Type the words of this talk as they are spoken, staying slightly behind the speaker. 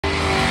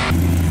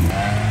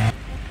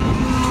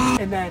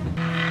And then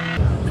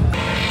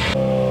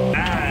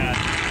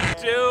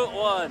 2,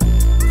 1.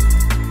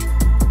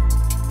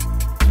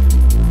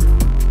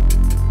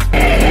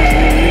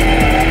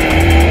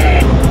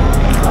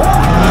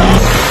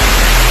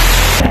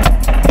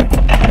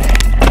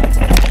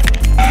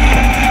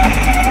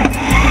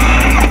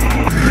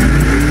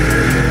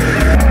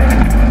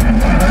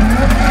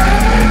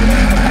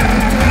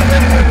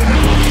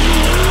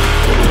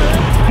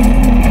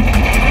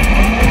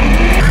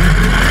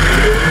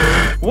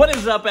 What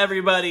is up,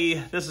 everybody?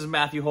 This is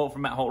Matthew Holt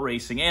from Matt Holt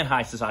Racing and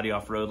High Society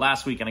Off-Road.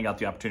 Last weekend, I got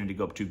the opportunity to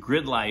go up to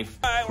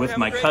GridLife with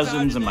my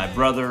cousins and my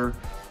brother.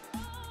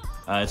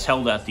 It's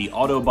held at the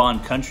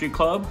Autobahn Country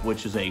Club,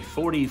 which is a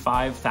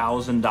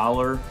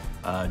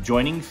 $45,000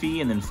 joining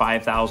fee and then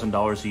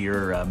 $5,000 a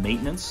year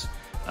maintenance.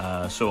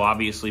 So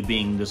obviously,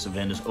 being this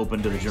event is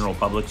open to the general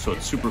public, so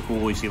it's super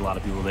cool. We see a lot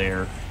of people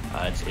there.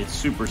 It's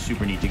super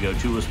neat to go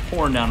to. It was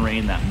pouring down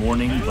rain that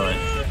morning, but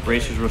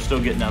racers were still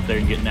getting out there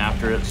and getting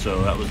after it,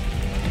 so that was...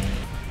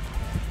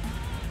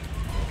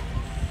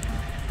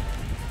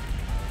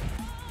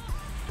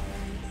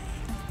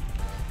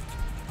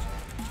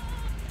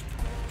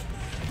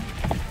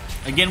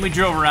 Again, we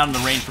drove around in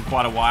the rain for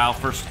quite a while.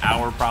 First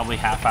hour, probably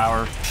half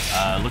hour,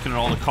 looking at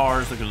all the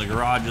cars, looking at the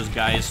garages,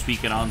 guys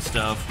speaking on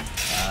stuff.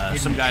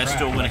 Some guys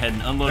still went ahead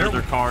and unloaded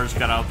their cars,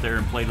 got out there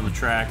and played on the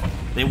track.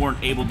 They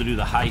weren't able to do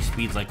the high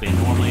speeds like they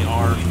normally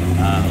are.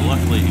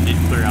 Luckily, it did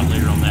clear out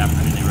later on the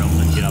afternoon. They were able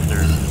to get out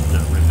there and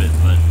just rip it.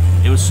 But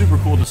it was super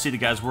cool to see the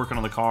guys working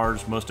on the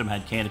cars. Most of them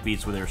had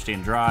canopies where they were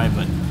staying dry,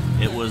 but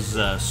it was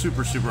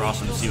super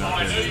awesome to see them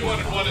out there.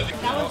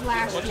 that was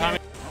last year.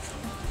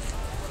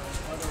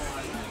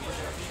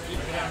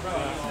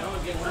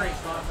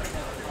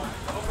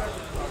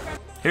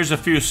 Here's a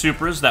few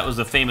Supras. That was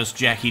the famous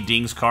Jackie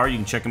Ding's car. You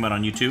can check him out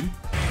on YouTube.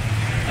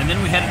 And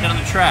then we headed down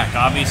the track.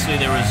 Obviously,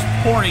 there was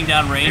pouring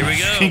down rain, as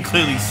you can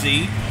clearly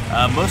see.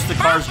 Most of the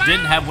cars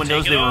didn't have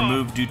windows. They were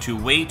removed due to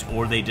weight,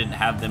 or they didn't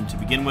have them to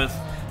begin with.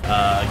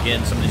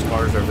 Again, some of these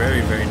cars are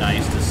very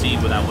nice to see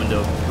without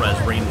window as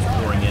rain was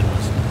pouring in.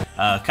 It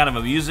was kind of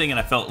amusing, and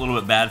I felt a little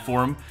bit bad for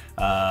them.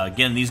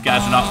 Again, these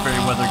guys are not fair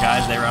weather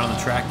guys. They were out on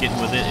the track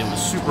getting with it. It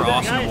was super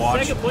awesome to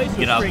watch.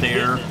 Get out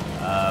there.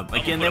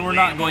 Again, they were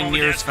not going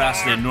near as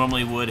fast as they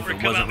normally would if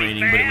it wasn't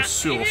raining, but it was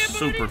still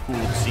super cool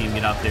to see them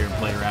get out there and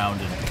play around.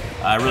 And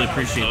I really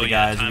appreciate the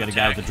guys. We got a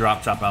guy with the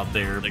drop top out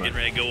there, but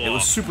it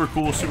was super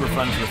cool, super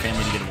fun for the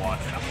family to get to watch.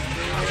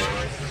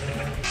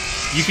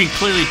 You can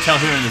clearly tell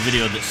here in the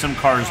video that some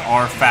cars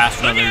are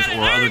faster than others,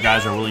 or other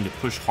guys are willing to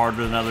push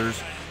harder than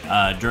others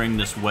during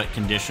this wet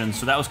condition.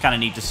 So that was kind of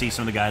neat to see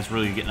some of the guys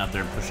really getting out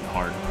there and pushing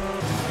hard.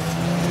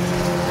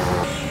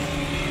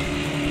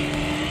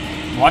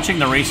 Watching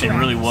the racing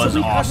really was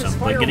awesome,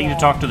 but getting to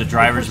talk to the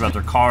drivers about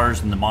their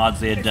cars and the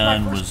mods they had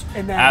done was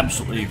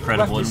absolutely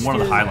incredible and one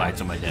of the highlights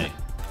of my day.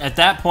 At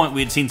that point,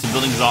 we had seen some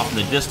buildings off in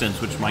the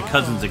distance, which my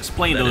cousins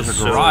explained those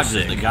are garages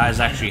that guys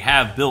actually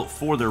have built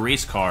for their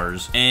race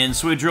cars, and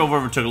so we drove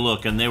over and took a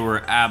look, and they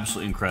were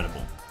absolutely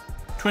incredible.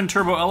 Twin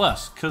turbo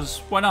LS,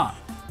 because why not?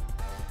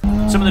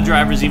 Some of the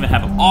drivers even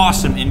have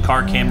awesome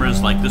in-car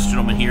cameras like this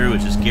gentleman here,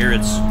 which is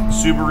Garrett's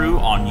Subaru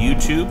on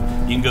YouTube.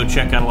 You can go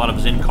check out a lot of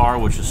his in-car,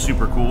 which is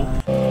super cool.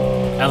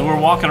 As we were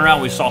walking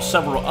around, we saw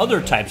several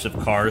other types of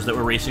cars that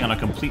were racing on a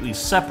completely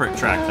separate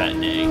track that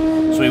day.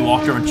 So we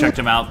walked over and checked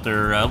them out.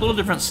 They're a little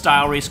different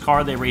style race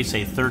car. They race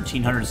a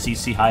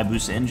 1300cc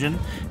Hayabusa engine,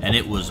 and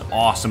it was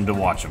awesome to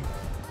watch them.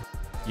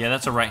 Yeah,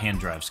 that's a right-hand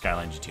drive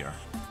Skyline GTR.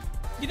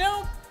 You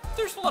know,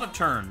 there's a lot of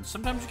turns.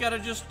 Sometimes you gotta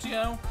just, you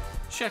know,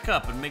 check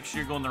up and make sure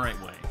you're going the right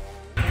way.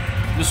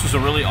 This was a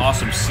really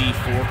awesome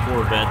C4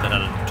 Corvette that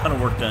had a ton of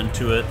work done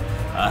to it.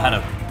 Had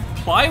a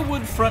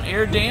plywood front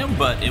air dam,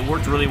 but it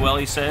worked really well,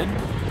 he said.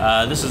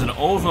 This is an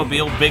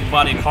Oldsmobile big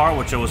body car,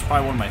 which was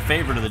probably one of my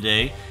favorite of the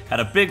day. Had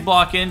a big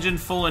block engine,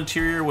 full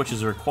interior, which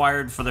is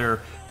required for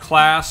their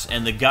class,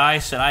 and the guy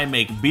said I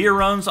make beer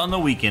runs on the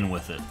weekend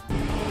with it.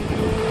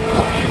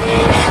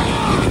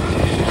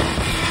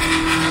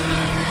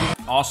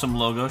 Awesome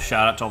logo.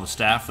 Shout out to all the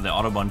staff for the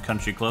Autobahn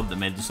Country Club that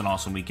made this an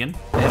awesome weekend.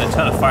 They had a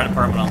ton of fire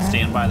department on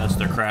standby. That's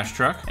their crash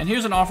truck. And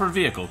here's an offered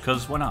vehicle,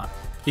 because why not?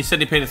 He said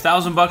he paid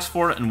 $1,000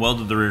 for it and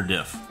welded the rear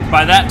diff.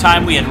 By that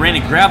time, we had ran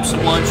and grabbed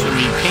some lunch, and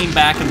we came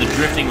back and the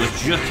drifting was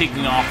just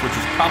kicking off, which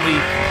is probably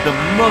the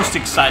most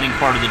exciting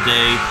part of the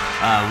day.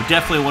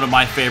 Definitely one of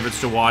my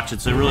favorites to watch.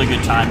 It's a really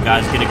good time.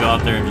 Guys get to go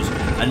out there and just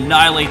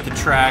annihilate the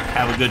track,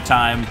 have a good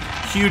time.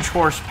 Huge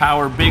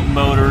horsepower, big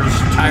motors,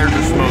 tires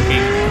are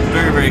smoking.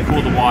 Very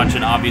cool to watch,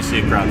 and obviously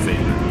a crowd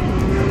favorite.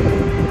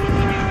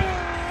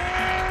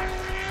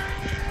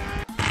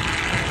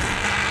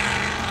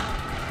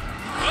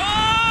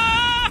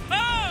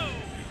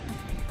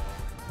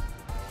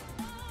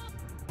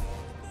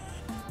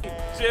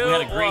 We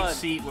had a great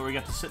seat where we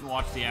got to sit and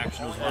watch the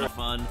action. It was a lot of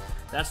fun.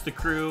 That's the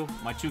crew,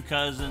 my two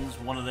cousins,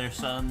 one of their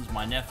sons,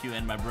 my nephew,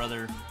 and my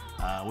brother.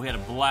 We had a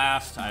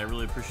blast. I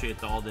really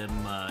appreciate all them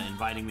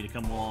inviting me to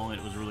come along.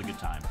 It was a really good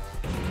time.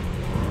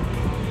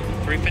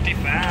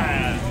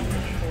 355.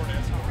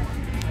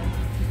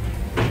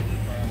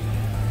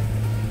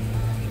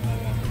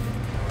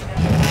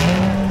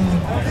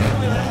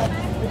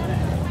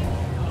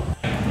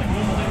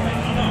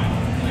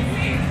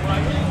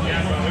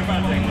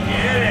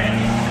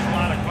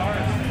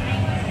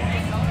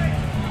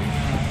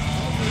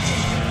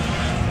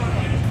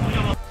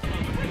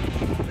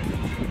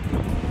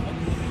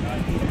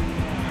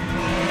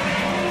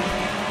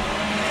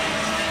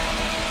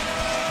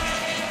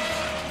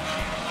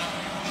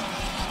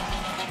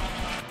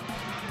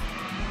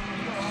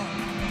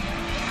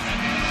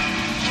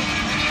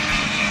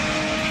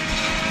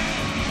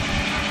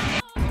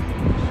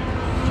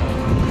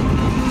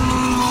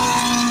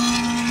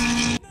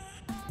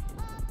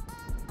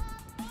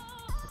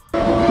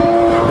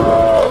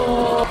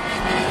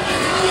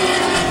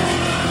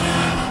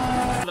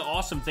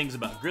 awesome things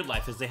about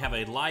GridLife is they have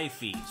a live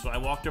feed. So I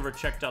walked over,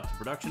 checked out the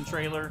production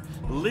trailer,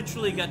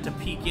 literally got to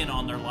peek in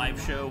on their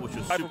live show, which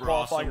was super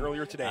awesome.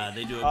 Earlier today.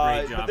 They do a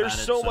great job. But there's at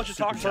it, so much to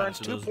talk. Turns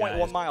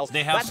 2.1 miles.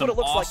 They have That's some what it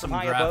looks awesome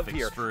like from high above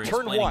here. for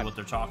Turn explaining 1. what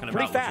they're talking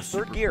Pretty about. fast.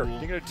 Third gear. Cool.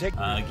 You're gonna take.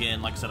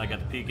 Again, like I said, I got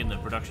to peek in the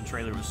production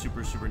trailer. It was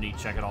super neat.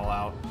 Check it all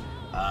out.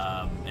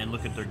 And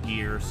look at their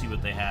gear, see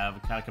what they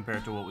have, kind of compare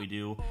it to what we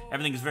do.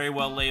 Everything is very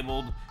well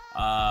labeled.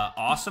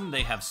 Awesome.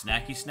 They have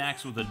snacky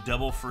snacks with a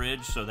double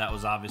fridge, so that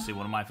was obviously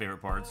one of my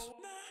favorite parts.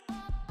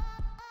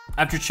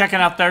 After checking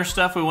out their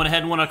stuff, we went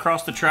ahead and went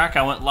across the track.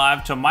 I went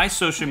live to my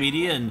social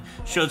media and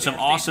showed some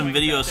awesome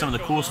video of some of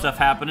the cool stuff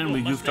happening.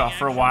 We goofed off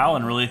for a while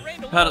and really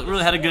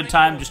had a good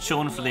time just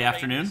chilling for the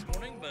afternoon.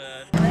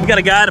 We got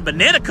a guy in a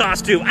banana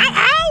costume. Ow,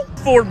 ow!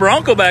 Ford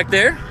Bronco back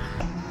there.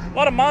 A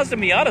lot of Mazda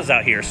Miatas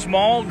out here.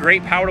 Small,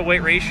 great power to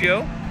weight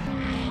ratio.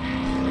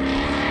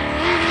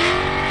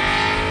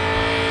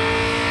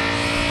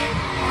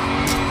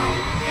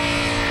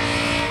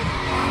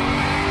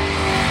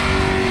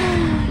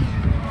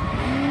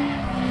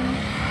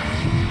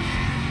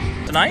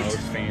 Tonight? Most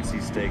fancy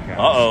steakhouse.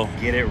 Uh-oh.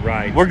 Get it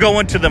right. We're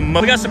going to the...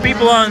 We got some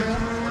people on...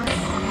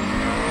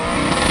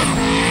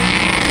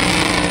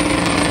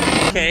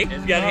 Okay,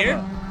 you got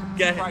here?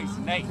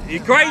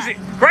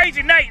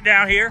 Crazy Nate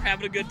down here,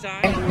 having a good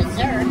time.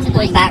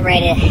 We about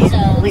ready.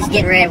 We was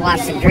getting ready to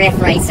watch some drift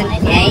racing.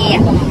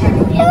 Yeah.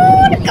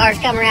 Ooh, the cars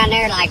come around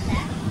there like,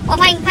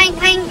 pang, pang,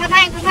 pang,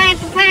 pang, pang, pang,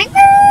 pang.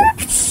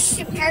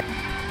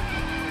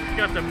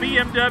 Got the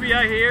BMW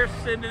out here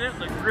sitting in it,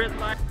 the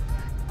GridLife.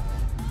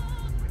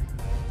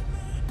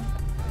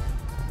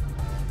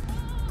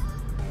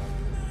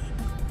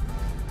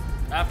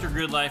 After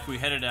GridLife, we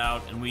headed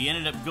out and we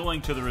ended up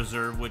going to the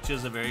Reserve, which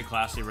is a very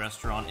classy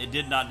restaurant. It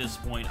did not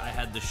disappoint. I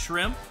had the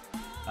shrimp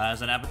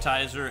as an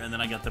appetizer, and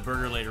then I got the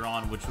burger later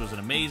on, which was an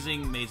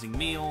amazing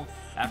meal.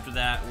 After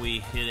that, we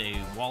hit a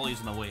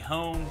Wally's on the way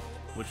home,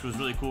 which was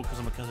really cool because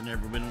my cousin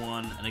never been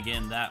one. And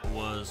again, that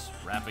was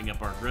wrapping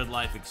up our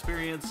GridLife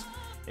experience.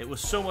 It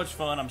was so much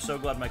fun. I'm so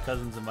glad my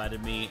cousins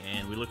invited me,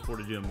 and we look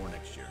forward to doing more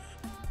next year.